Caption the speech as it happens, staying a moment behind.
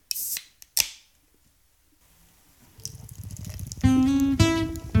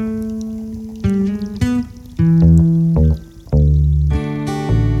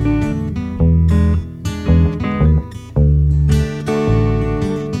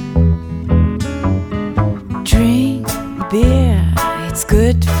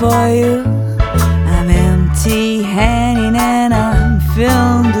for you. I'm empty-handed and I'm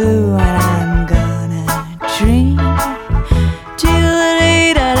feeling blue, and I'm gonna dream till the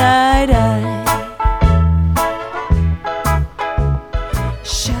day that I die.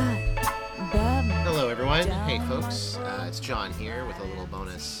 Hello everyone, hey folks, it's John here with a little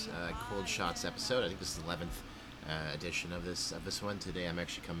bonus Cold Shots episode. I think this is the 11th edition of this one. Today I'm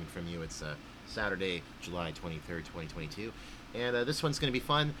actually coming from you. It's Saturday, July 23rd, 2022. And this one's going to be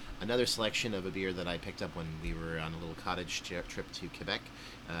fun. Another selection of a beer that I picked up when we were on a little cottage trip to Quebec.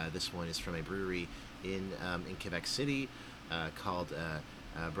 This one is from a brewery in Quebec City called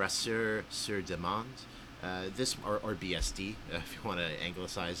Brasseur sur Demande. This or BSD, if you want to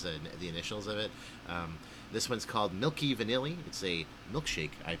anglicize the initials of it. This one's called Milky Vanilli. It's a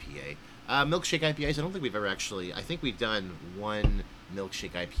milkshake IPA. Milkshake IPAs, I don't think we've ever actually... I think we've done one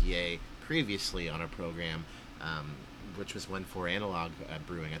milkshake IPA previously on our program, which was one for Analog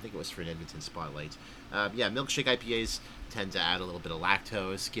Brewing. I think it was for an Edmonton Spotlight. Milkshake IPAs tend to add a little bit of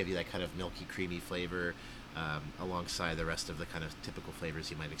lactose, give you that kind of milky, creamy flavor, alongside the rest of the kind of typical flavors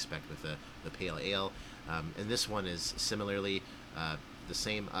you might expect with the pale ale. And this one is similarly the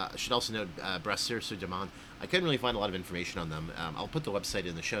same. I should also note Brasseur sur Demande. I couldn't really find a lot of information on them. I'll put the website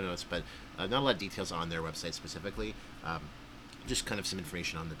in the show notes, but not a lot of details on their website specifically. Just kind of some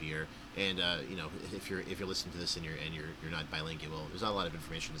information on the beer. And if you're listening to this and you're not bilingual, there's not a lot of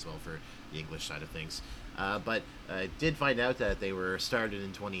information as well for the English side of things. But I did find out that they were started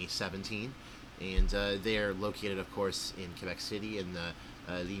in 2017, and they are located, of course, in Quebec City in the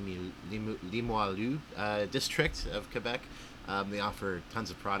Limoilou district of Quebec. They offer tons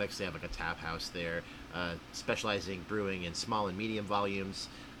of products. They have like a tap house there, specializing brewing in small and medium volumes,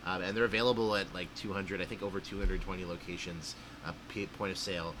 and they're available at like 200, I think over 220 locations, point of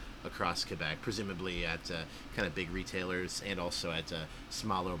sale across Quebec, presumably at kind of big retailers and also at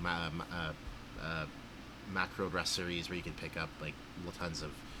smaller macro brasseries where you can pick up like tons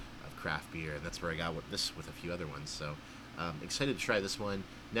of craft beer, and that's where I got this with a few other ones. So excited to try this one.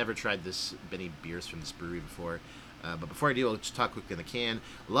 Never tried many beers from this brewery before. But before I do, I'll just talk quickly on the can.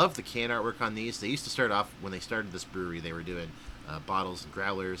 Love the can artwork on these. They used to start off, when they started this brewery, they were doing bottles and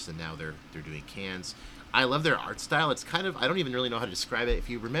growlers, and now they're doing cans. I love their art style. It's kind of, I don't even really know how to describe it. If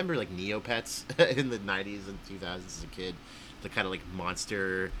you remember like Neopets in the 90s and 2000s as a kid, the kind of like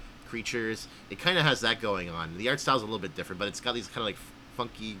monster creatures, it kind of has that going on. The art style's a little bit different, but it's got these kind of like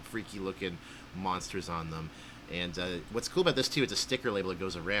funky, freaky looking monsters on them. And what's cool about this too, it's a sticker label that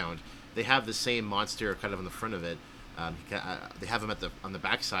goes around. They have the same monster kind of on the front of it. They have them on the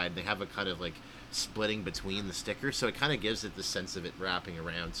back side. They have a kind of like splitting between the stickers, so it kind of gives it the sense of it wrapping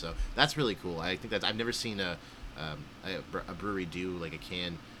around. So that's really cool. I think that I've never seen a brewery do like a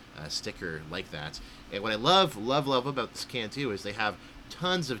can sticker like that. And what I love about this can too is they have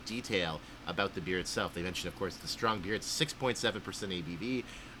tons of detail about the beer itself. They mentioned, of course, the strong beer. It's 6.7% ABV,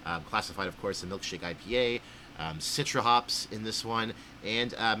 classified, of course, a milkshake IPA. Citra hops in this one,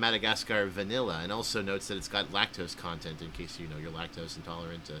 and Madagascar vanilla, and also notes that it's got lactose content in case you're lactose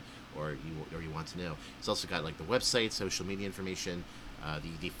intolerant or you want to know. It's also got like the website, social media information,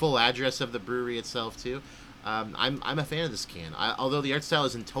 the full address of the brewery itself too. I'm a fan of this can. Although the art style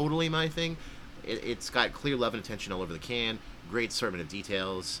isn't totally my thing, it's got clear love and attention all over the can. Great assortment of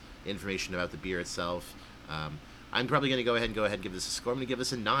details, information about the beer itself. I'm probably going to go ahead and give this a score. I'm going to give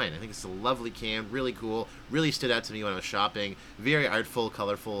this a 9. I think it's a lovely can, really cool, really stood out to me when I was shopping. Very artful,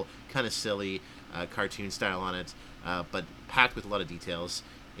 colorful, kind of silly, cartoon style on it, but packed with a lot of details.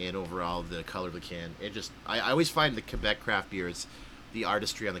 And overall, the color of the can, I always find the Quebec craft beers, the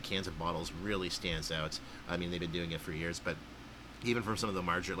artistry on the cans and bottles really stands out. I mean, they've been doing it for years, but even from some of the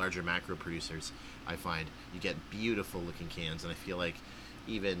larger macro producers, I find you get beautiful looking cans, and I feel like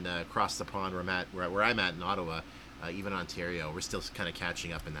even across the pond where I'm at in Ottawa, even Ontario, we're still kind of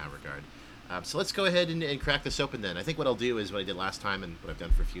catching up in that regard. So let's go ahead and crack this open then. I think what I'll do is what I did last time, and what I've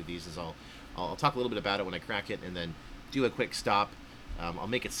done for a few of these is I'll talk a little bit about it when I crack it, and then do a quick stop. I'll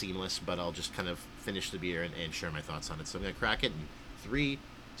make it seamless, but I'll just kind of finish the beer and share my thoughts on it. So I'm going to crack it in 3,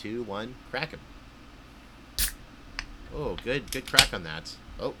 2, 1, crack it. Oh, good crack on that.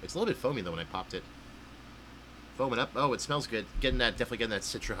 Oh, it's a little bit foamy though when I popped it. Foaming up. Oh, it smells good. Definitely getting that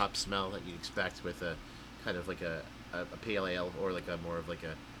citra hop smell that you'd expect with a kind of like a pale ale, or like a more of like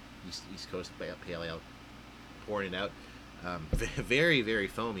a East Coast pale ale. Pouring it out. Very, very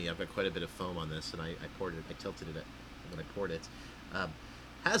foamy. I've got quite a bit of foam on this, and I tilted it when I poured it.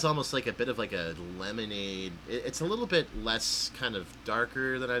 Has almost like a bit of like a lemonade. It's a little bit less kind of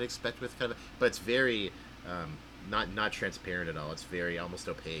darker than I'd expect with kind of, but it's very not transparent at all. It's very almost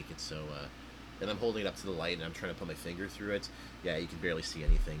opaque. It's so and I'm holding it up to the light and I'm trying to put my finger through it, yeah, you can barely see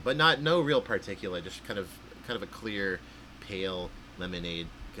anything. But no real particulate, just kind of a clear, pale lemonade,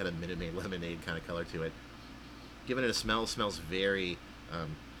 kind of Minute Maid lemonade kind of color to it. Giving it a smell, smells very.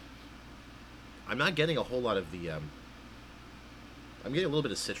 I'm not getting a whole lot of the. I'm getting a little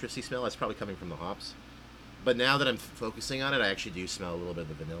bit of citrusy smell. That's probably coming from the hops. But now that I'm focusing on it, I actually do smell a little bit of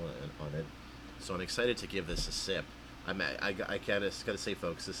the vanilla on it. So I'm excited to give this a sip. I gotta say,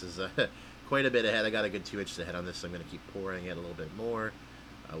 folks, this is quite a bit ahead. I got a good 2 inches ahead on this, so I'm going to keep pouring it a little bit more.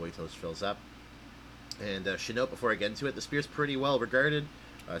 Wait till it fills up. And should note before I get into it, this beer's pretty well regarded.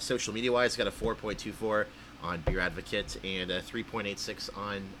 Social media-wise, it's got a 4.24 on Beer Advocate and a 3.86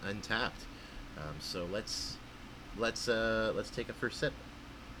 on Untappd. So let's take a first sip.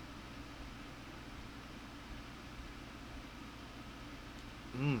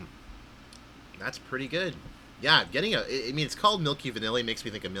 That's pretty good. Yeah, it's called Milky Vanilli, makes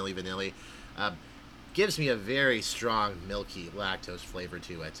me think of Milli Vanilli. Gives me a very strong milky lactose flavor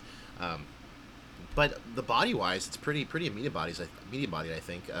to it. But the body-wise, it's pretty medium-bodied, I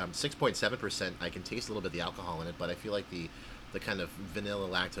think. 6.7%, I can taste a little bit of the alcohol in it, but I feel like the kind of vanilla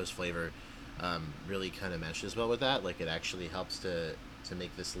lactose flavor really kind of meshes well with that. Like, it actually helps to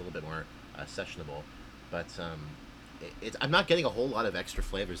make this a little bit more sessionable. But I'm not getting a whole lot of extra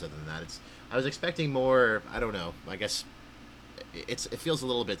flavors other than that. I was expecting more. I don't know. I guess it feels a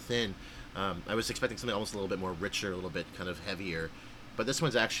little bit thin. I was expecting something almost a little bit more richer, a little bit kind of heavier. But this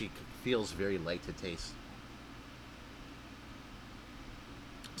one's actually feels very light to taste.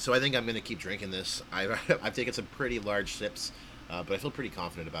 So I think I'm going to keep drinking this. I've taken some pretty large sips, but I feel pretty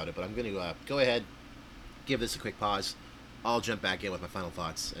confident about it. But I'm going to go ahead, give this a quick pause. I'll jump back in with my final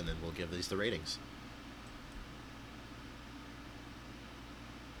thoughts, and then we'll give these the ratings.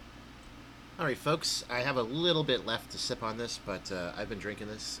 Alright, folks, I have a little bit left to sip on this, but I've been drinking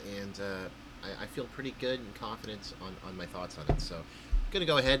this, and I feel pretty good and confident on my thoughts on it. So I'm going to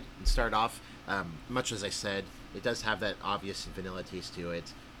go ahead and start off. Much as I said, it does have that obvious vanilla taste to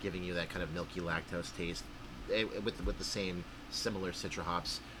it, giving you that kind of milky lactose taste with the same similar citra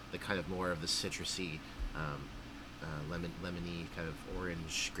hops, the kind of more of the citrusy, lemony, kind of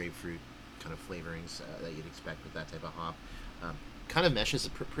orange, grapefruit kind of flavorings that you'd expect with that type of hop. Kind of meshes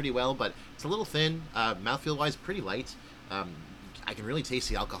pretty well, but it's a little thin. Mouthfeel wise, pretty light. I can really taste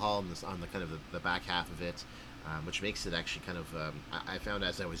the alcohol on the kind of the back half of it, which makes it actually kind of. I found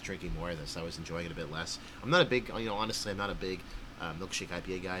as I was drinking more of this, I was enjoying it a bit less. I'm not a big, honestly, I'm not a big milkshake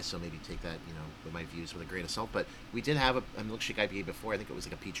IPA guy, so maybe take that, with my views with a grain of salt. But we did have a milkshake IPA before. I think it was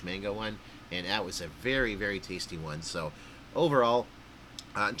like a peach mango one, and that was a very, very tasty one. So overall,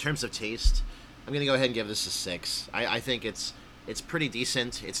 in terms of taste, I'm gonna go ahead and give this a 6. I think it's pretty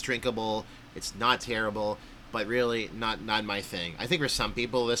decent. It's drinkable. It's not terrible, but really not my thing. I think for some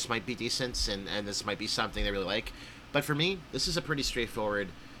people this might be decent, and this might be something they really like. But for me, this is a pretty straightforward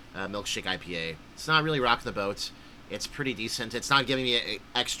milkshake IPA. It's not really rocking the boat. It's pretty decent. It's not giving me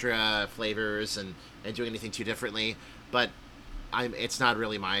extra flavors and doing anything too differently. But it's not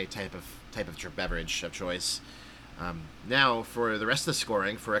really my type of beverage of choice. Now for the rest of the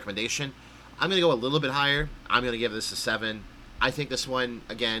scoring for recommendation, I'm gonna go a little bit higher. I'm gonna give this a 7. I think this one,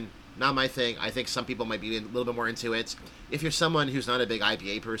 again, not my thing. I think some people might be a little bit more into it. If you're someone who's not a big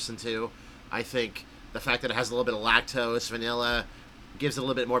IPA person too, I think the fact that it has a little bit of lactose, vanilla, gives it a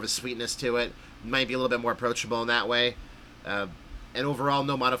little bit more of a sweetness to it, might be a little bit more approachable in that way. And overall,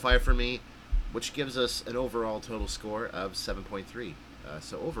 no modifier for me, which gives us an overall total score of 7.3.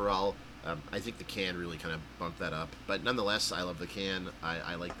 So overall, I think the can really kind of bumped that up. But nonetheless, I love the can.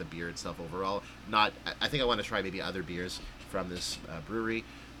 I like the beer itself overall. I think I want to try maybe other beers from this brewery.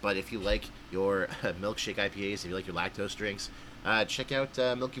 But if you like your milkshake IPAs, if you like your lactose drinks, check out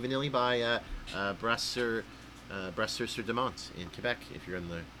Milky Vanilli by Brasseur sur Demont in Quebec. If you're on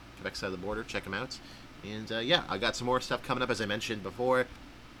the Quebec side of the border, check them out. And I got some more stuff coming up, as I mentioned before.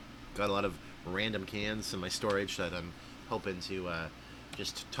 Got a lot of random cans in my storage that I'm hoping to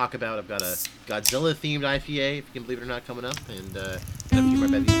just talk about. I've got a Godzilla-themed IPA, if you can believe it or not, coming up, and a few more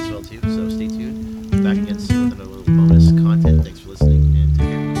bevies as well, too. So stay tuned. Back again soon with another little bonus content. Thanks for listening, and take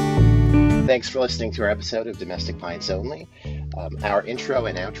care. Thanks for listening to our episode of Domestic Pints Only. Our intro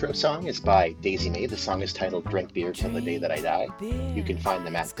and outro song is by Daisy Maid. The song is titled Drink Beer Till the Day That I Die. You can find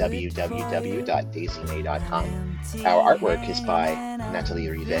them at www.daisymay.com. Our artwork is by Natalie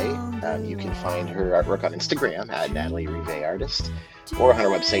Rivet. You can find her artwork on Instagram at Natalie Rivet Artist, or on our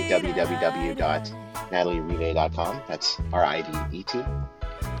website, www.natalierivet.com. That's RIVET.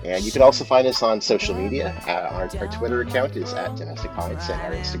 And you can also find us on social media. Our Twitter account is at Domestic Pints, and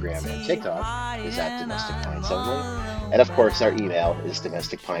our Instagram and TikTok is at Domestic Pints Only. And of course, our email is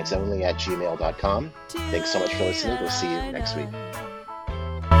domesticpinesonly@gmail.com. Thanks so much for listening. We'll see you next week.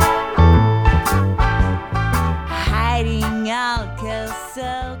 Hiding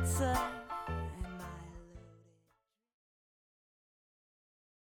Alka-Seltzer.